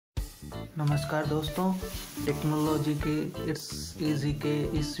नमस्कार दोस्तों, टेक्नोलॉजी के इट्स इजी के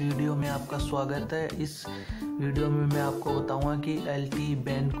इस वीडियो में आपका स्वागत है। इस वीडियो में मैं आपको बताऊंगा कि LTE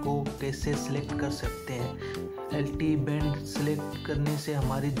बैंड को कैसे सिलेक्ट कर सकते हैं। LTE बैंड सिलेक्ट करने से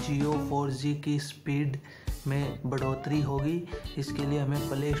हमारी JIO4G की स्पीड में बढ़ोतरी होगी। इसके लिए हमें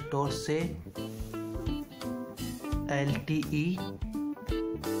प्ले स्टोर से LTE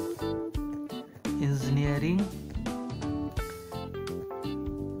इंजीनियरिंग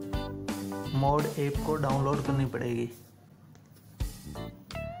मोड ऐप को डाउनलोड करनी पड़ेगी।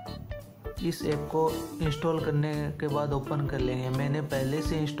 इस ऐप को इंस्टॉल करने के बाद ओपन कर लेंगे। मैंने पहले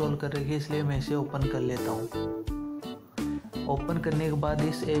से इंस्टॉल कर रखी है, इसलिए मैं इसे ओपन कर लेता हूँ। ओपन करने के बाद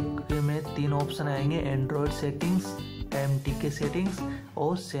इस ऐप में 3 ऑप्शन आएंगे: एंड्रॉयड सेटिंग्स, MTK सेटिंग्स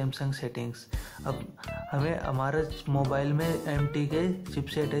और सैमसंग सेटिंग्स। अब हमें हमारे मोबाइल में MTK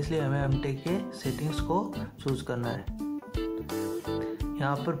चिपसेट है, इसलिए हमें MTK सेटिंग्स को चूज़ करना है।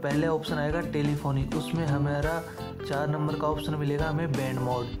 यहाँ पर पहले ऑप्शन आएगा टेलीफोनिक, उसमें हमारा 4 नंबर का ऑप्शन मिलेगा हमें बैंड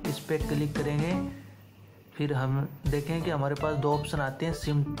मोड। इस पर क्लिक करेंगे, फिर हम देखें कि हमारे पास 2 ऑप्शन आते हैं,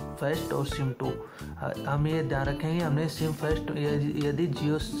 सिम फर्स्ट और सिम 2। हम ये ध्यान रखेंगे, हमने सिम फर्स्ट, यदि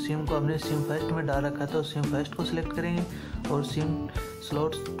जियो सिम को हमने सिम फर्स्ट में डाल रखा है तो सिम फर्स्ट को सिलेक्ट करेंगे, और सिम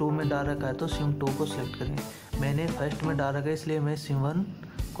स्लॉट 2 में डाल रखा है तो सिम 2 को सिलेक्ट करेंगे। मैंने फर्स्ट में डाल रखा है, इसलिए मैं सिम 1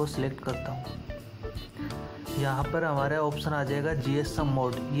 को सिलेक्ट करता हूँ। यहाँ पर हमारा ऑप्शन आ जाएगा GSM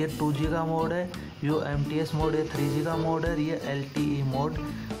मोड। ये 2G का मोड है, UMTS मोड ये 3G का मोड है, ये LTE मोड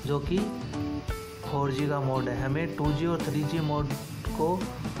जो कि 4G का मोड है। हमें 2G और 3G मोड को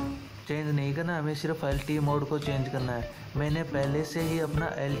चेंज नहीं करना, हमें सिर्फ LTE मोड को चेंज करना है। मैंने पहले से ही अपना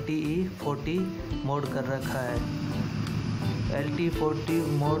LTE 40 मोड कर रखा है। LTE 40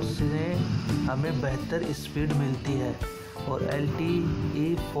 मोड से हमें बेहतर स्पीड मिलती है, और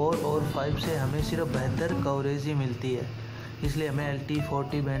LTE 4 और 5 से हमें सिर्फ बेहतर कवरेज ही मिलती है। इसलिए हमें LTE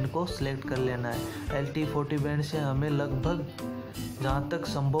 40 बैंड को सिलेक्ट कर लेना है। LTE 40 बैंड से हमें लगभग, जहाँ तक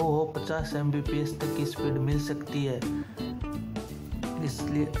संभव हो, 50 Mbps तक की स्पीड मिल सकती है।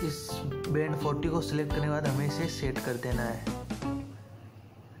 इसलिए इस बैंड 40 को सिलेक्ट करने के बाद हमें इसे सेट कर देना है।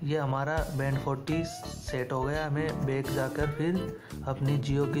 ये हमारा बैंड 40 सेट हो गया। हमें बैक जाकर फिर अपनी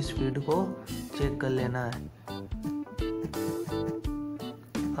जियो की स्पीड को चेक कर लेना है।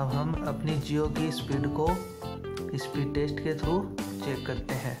 अब हम अपनी जियो की स्पीड को स्पीड टेस्ट के थ्रू चेक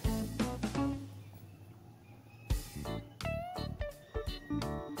करते हैं।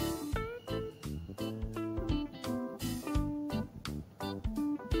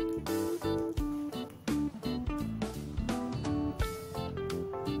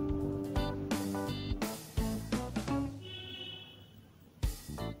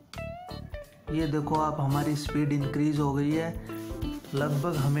 ये देखो आप, हमारी स्पीड इंक्रीज हो गई है।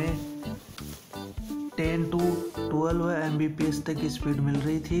 लगभग हमें 10 to 12 Mbps तक की स्पीड मिल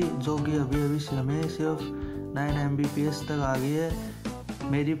रही थी, जो कि अभी हमें सिर्फ 9 Mbps तक आ गई है।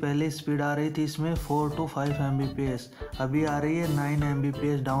 मेरी पहले स्पीड आ रही थी इसमें 4 to 5 Mbps, अभी आ रही है 9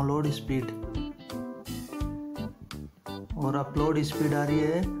 Mbps डाउनलोड स्पीड, और अपलोड स्पीड आ रही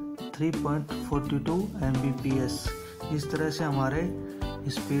है 3.42 Mbps। इस तरह से हमारे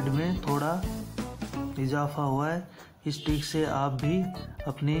स्पीड में थोड़ा इजाफा हुआ है। इस ट्रिक से आप भी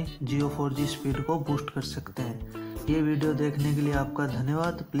अपनी JIO4G स्पीड को बूस्ट कर सकते हैं। ये वीडियो देखने के लिए आपका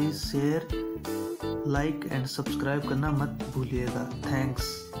धन्यवाद। Please share, like and subscribe करना मत भूलिएगा।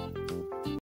 थैंक्स।